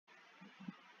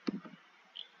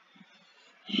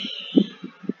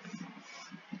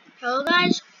Hello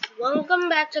guys, welcome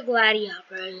back to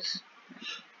Gladihoppers.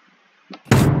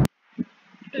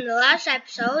 In the last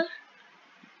episode,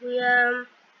 we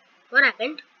what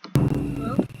happened?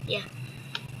 Well, yeah.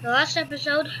 The last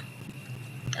episode,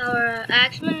 our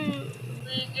axeman,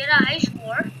 we did a high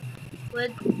score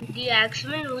with the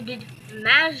axeman who did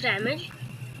mass damage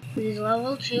with his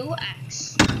level 2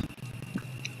 axe.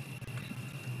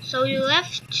 So we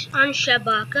left on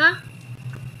Shabaka,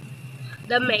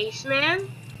 the Mace man,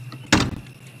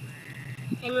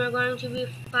 and we're going to be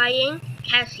fighting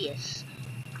Cassius.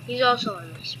 He's also a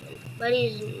Maceman, but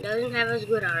he doesn't have as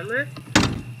good armor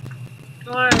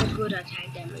or as good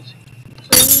attack damage.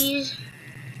 So he's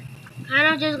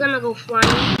kind of just gonna go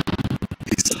flying.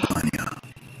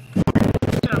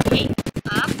 Okay,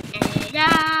 up and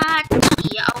that.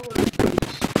 Yeah, oh,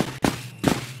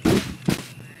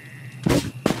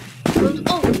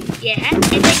 yeah,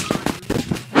 evade.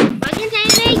 Why can't I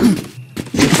evade?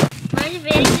 Why is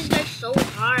evading this guy so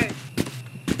hard?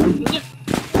 Yeah.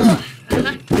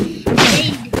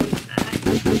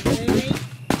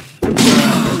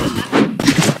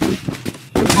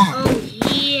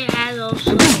 He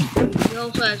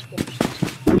also has potions,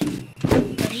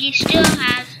 but he still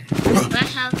has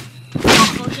less health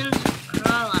potions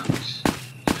crawl outs.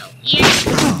 So yeah.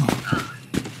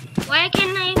 Why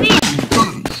can't I evade?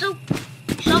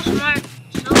 So smart.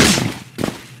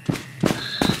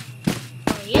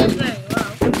 He is very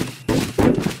low.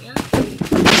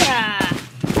 Yeah.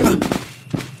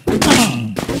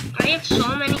 I have so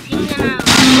many things in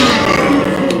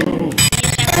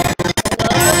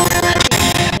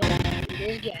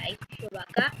this guy,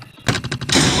 Chewbacca.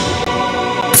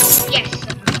 Yes,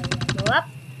 I'm gonna level up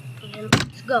and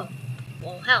let's go.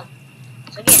 We'll help.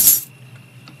 So again.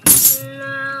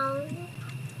 Now,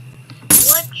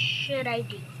 what should I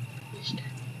do this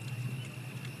time?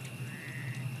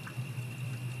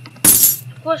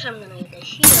 Of course, I'm gonna get the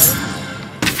shield.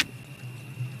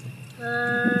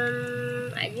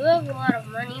 I do have a lot of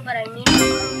money, but I need to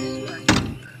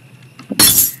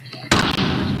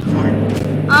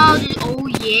oh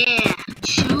yeah,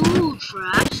 2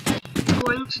 traps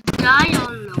going to die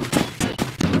on the way.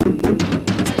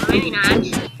 Or maybe not.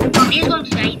 He's going to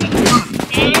die there.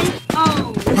 And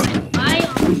oh, I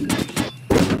almost got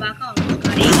it. Back almost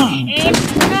got it. And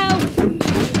no.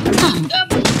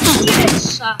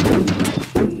 Yes.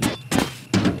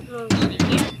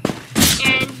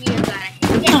 And you got it.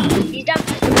 Yeah, he's done.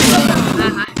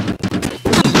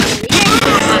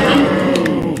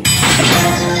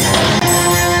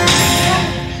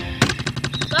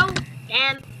 So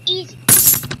damn easy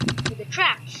with the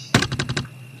traps.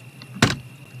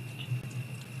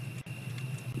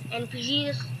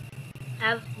 NPCs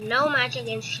have no match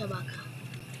against Shabaka.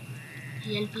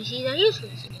 The NPCs are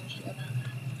useless against Shabaka.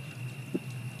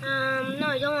 No,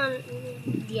 I don't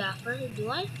want the offer, do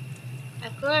I?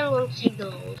 Actually, I'm going to take the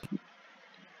gold.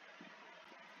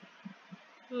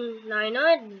 Now I know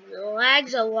it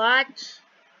lags a lot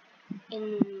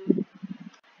when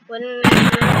there's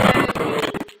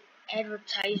an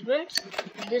advertisement.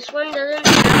 This one doesn't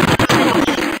have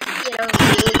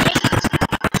music.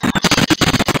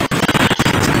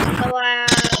 So I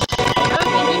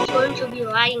don't think it's going to be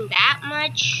lagging that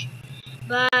much.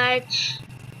 But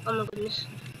oh my goodness.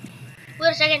 Wait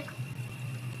a second.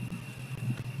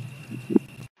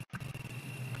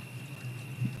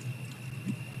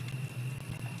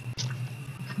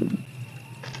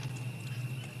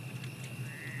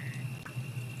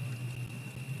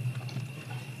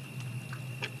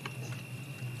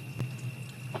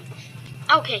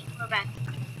 Okay, we're back.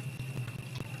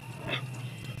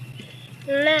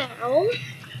 Now,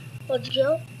 let's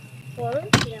go for,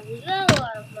 yeah, we got a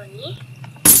lot of money.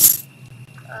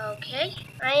 Okay,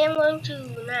 I am going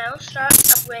to now start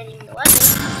upgrading the weapon,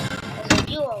 as I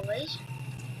do always.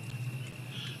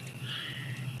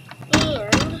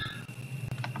 And,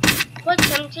 quite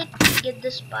tempted to get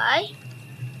the spy,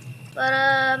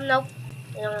 but nope,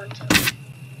 I don't want to.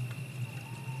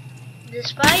 The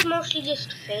spy mostly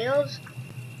just fails,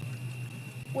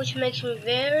 which makes me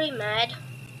very mad.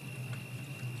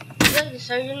 It's like the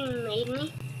surgeon made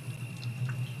me.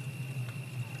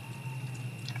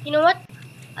 You know what?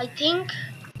 I think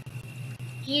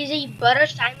he is a butter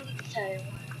sandwich.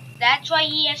 That's why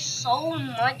he has so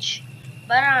much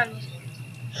butter on his hands.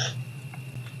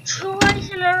 Twice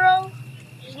in a row.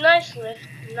 His knife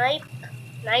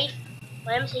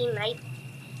why I'm saying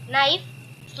knife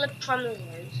slipped from his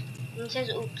hands. And he says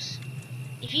oops.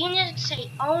 If you can just say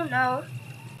oh no,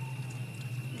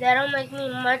 that'll make me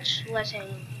much less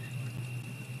angry.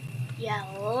 Yeah,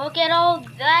 look at all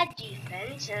that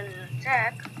defense and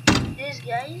attack. This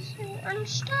guy is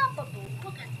unstoppable.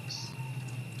 Look at this.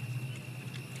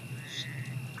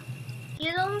 He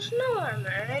owns no armor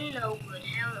and no good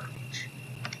helmet.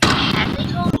 As I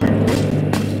told you,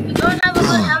 if you don't have a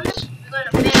good helmet, you're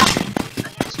gonna fail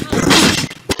against me.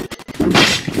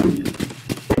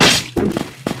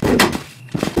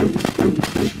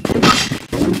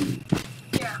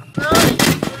 Yeah, really,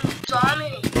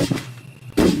 dominate.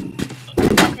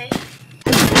 Okay. Okay.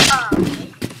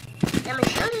 Let me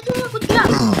show you doing a good job.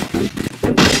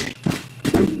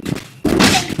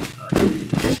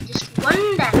 Just one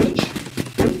damage.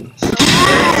 So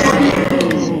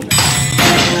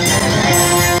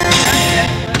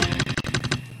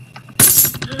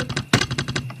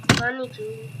funny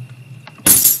too.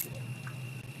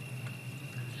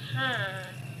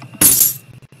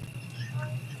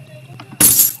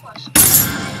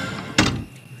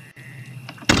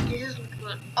 This is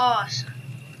looking awesome.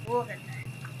 Look at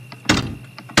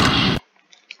that.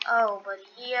 Oh, but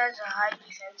he has a high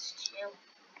defense too.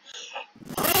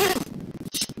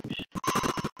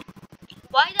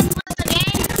 Why the plus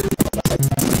again?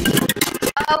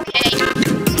 Okay.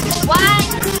 Why?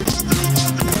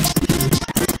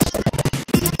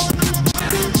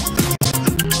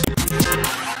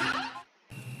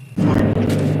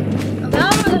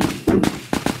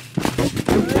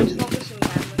 Let's focus on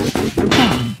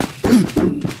damage.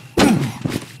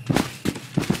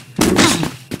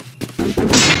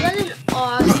 He has an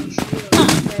awesome shield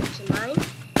compared to mine,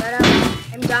 but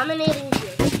I'm dominating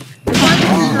shield. One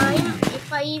time,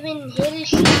 if I even hit his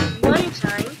shield one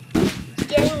time, it's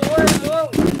getting more and more.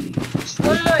 Just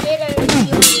one more hit and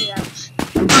his shield is out.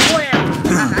 Wham!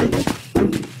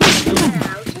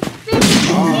 Now to finish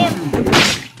him.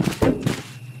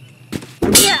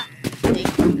 Yeah.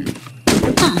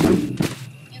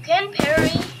 You can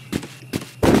parry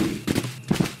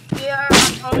your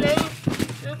opponent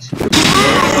with a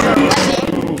weapon,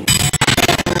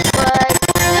 but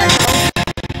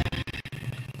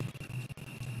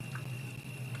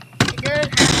it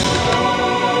doesn't happen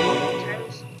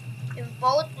sometimes. If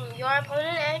both your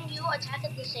opponent and you attack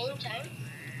at the same time,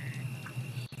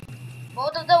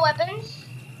 both of the weapons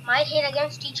might hit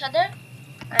against each other,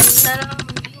 and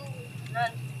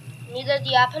neither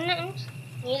the opponent,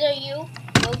 neither you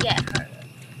will get hurt.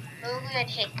 Will get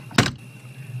hit.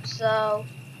 So,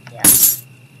 yeah.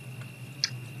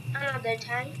 Another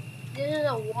time. This is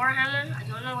a Warhammer. I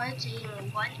don't know why it's a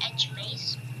one-edge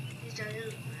mace. This doesn't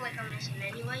look like a mace in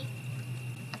any way.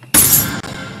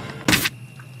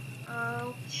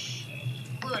 Okay,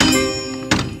 good.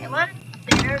 I want a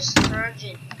better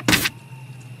surgeon.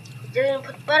 He didn't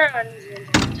put butter on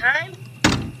his time.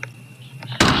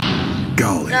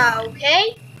 Golly.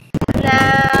 Okay.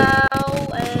 Now,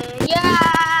 yeah.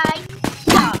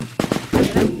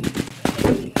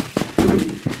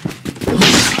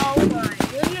 Oh my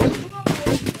goodness, what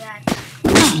was that?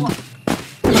 What?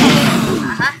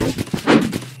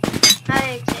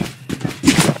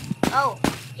 Oh,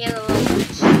 he has a little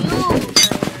shield.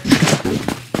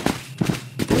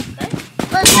 Okay,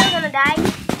 but he's not gonna die.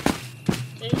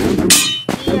 Okay,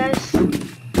 he has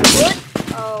good.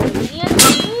 Oh, he has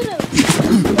good.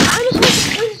 I'm just going to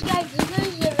kill this guy. This guy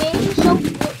is evading so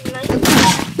nice.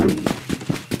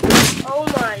 Oh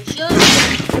my, shield is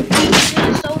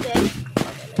so dead.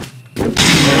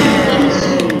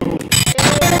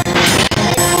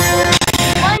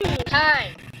 One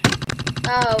time.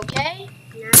 Okay.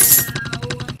 Now,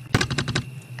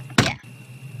 yeah.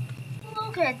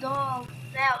 Look at all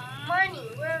that money.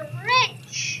 We're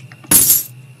rich.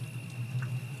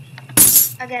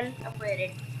 Again,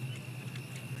 upgraded.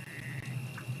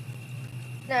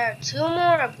 There are 2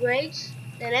 more upgrades.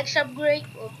 The next upgrade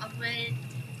will upgrade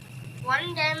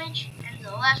 1 damage, and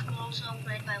the last will also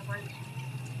upgrade by 1 damage.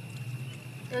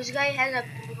 This guy has a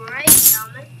great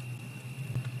helmet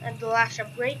at the last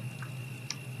upgrade.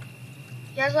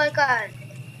 He has like a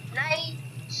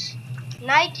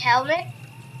night helmet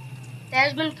that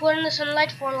has been put in the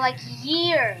sunlight for like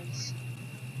years.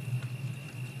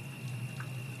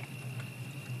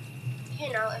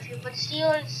 You know, if you put steel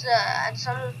at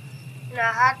some in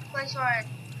a hot place or at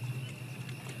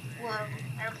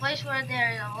a place where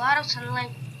there is a lot of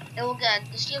sunlight,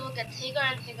 the steel will get thicker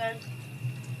and thicker and thicker.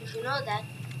 If you know that,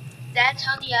 that's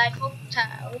how the Eiffel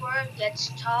Tower gets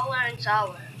taller and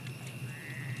taller.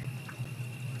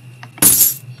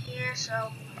 Here,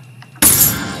 so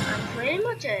I'm pretty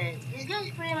much this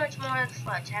guy's pretty much more of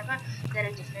an attacker than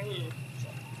a defender. So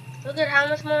look at how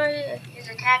much more his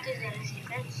attack is than his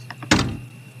defense.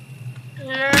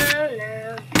 No.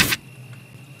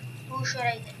 Who should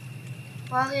I get?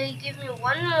 Well, he'll give me 1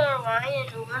 more line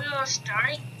and 1 more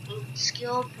starting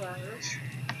skill point.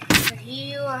 But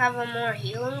he will have a more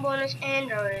healing bonus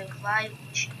and a revive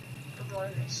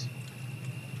bonus.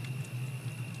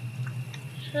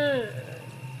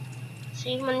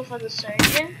 Save money for the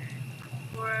surgeon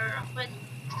or upgrade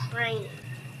trainer.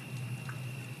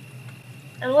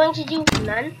 I'm going to do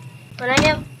none. When I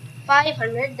have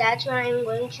 500, that's when I'm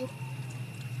going to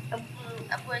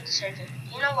upgrade the surgeon.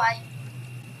 You know why?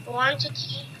 I want to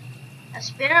keep a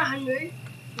spare 100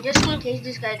 just in case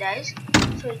this guy dies,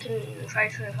 so we can try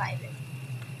to revive him.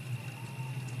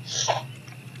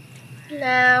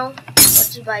 Now,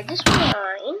 let's buy this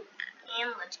wine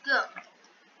and let's go.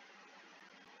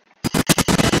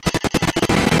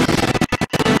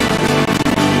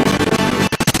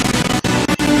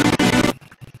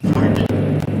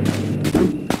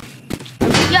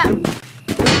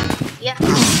 Yeah.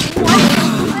 What?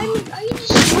 Are you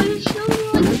just going to show me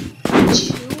like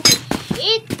 2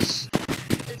 hits?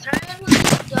 The dragon was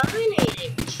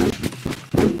dominated.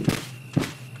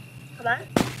 Come on.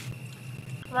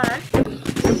 Come on.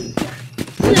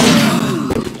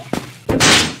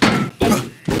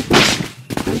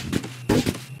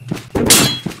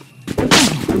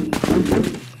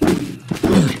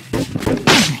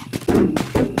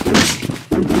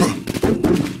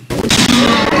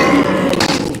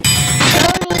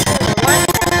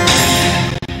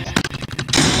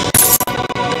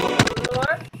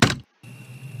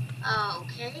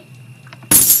 Okay.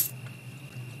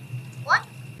 What?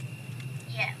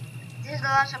 Yeah. This is the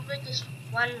last upgrade. Just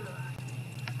one more.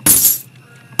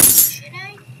 Should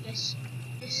I? Yes.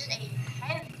 This is a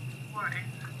heavy or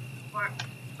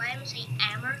why am I saying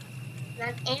hammer?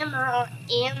 Not hammer or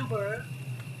amber.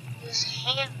 This is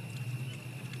ham.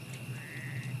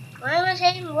 Why am I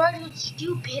saying words with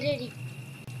stupidity?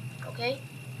 Okay.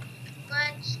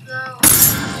 Let's go.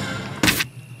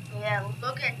 Yeah.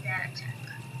 Look at that attack.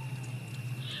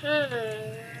 Okay.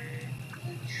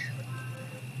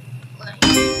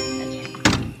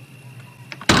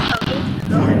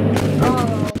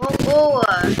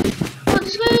 Oh,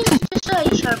 this guy is just a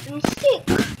sharpened stick.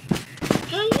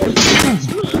 Can you use it against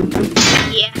me?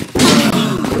 Yeah.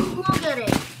 Look at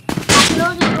it. He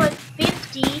knows it's like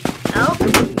 50 health,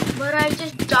 but I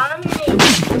just dominated.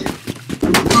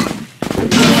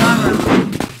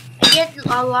 I get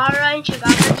Alara and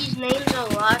Chewbacca, these names a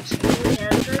lot in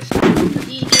characters.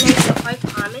 These names are quite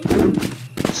common.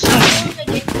 Sometimes I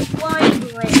get quite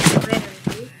rare.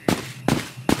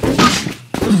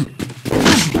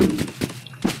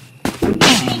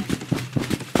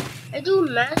 I do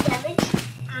mass damage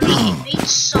and it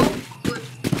makes so good.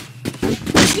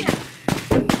 Yeah.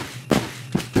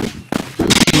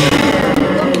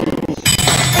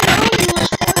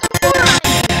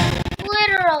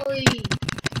 Literally.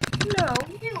 No,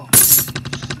 you.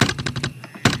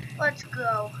 Let's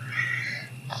go.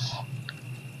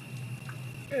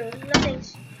 Nothing's.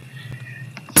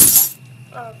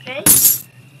 Okay.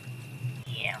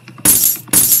 Yeah.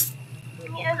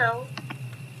 You know.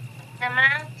 The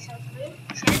man is okay.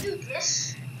 Should I do this?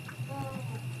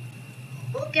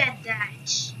 Look at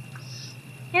that.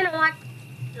 You know what?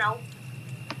 No.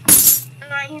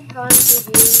 I'm going to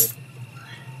do.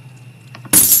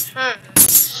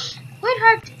 Quite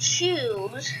hard to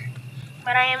choose,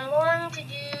 but I am going to do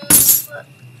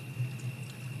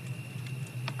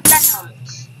that helmet.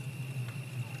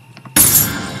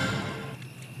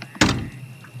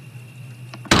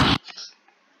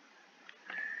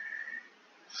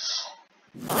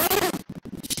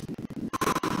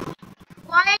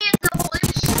 Why is the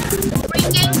lips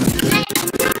freaking red?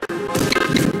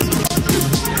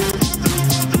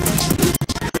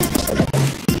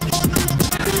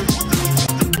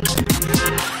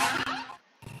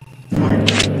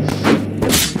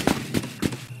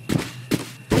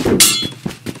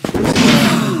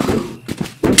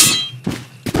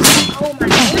 Oh my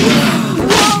goodness.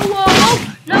 Whoa.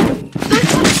 No.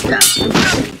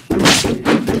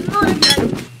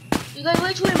 You guys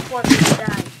way too important to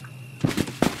die.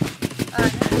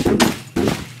 Okay.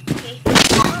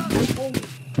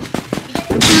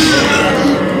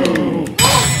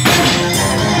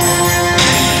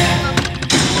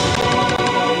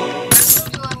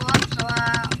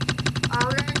 All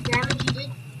that damage you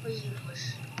did was useless.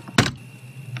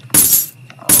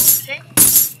 Okay.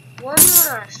 One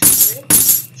more secret.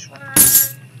 Which one?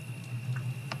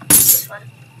 This one.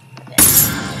 Okay.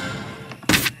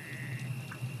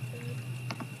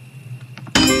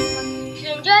 If you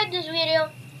enjoyed this video,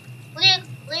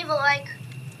 leave a like,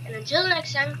 and until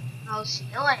next time, I'll see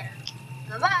you later.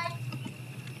 Goodbye.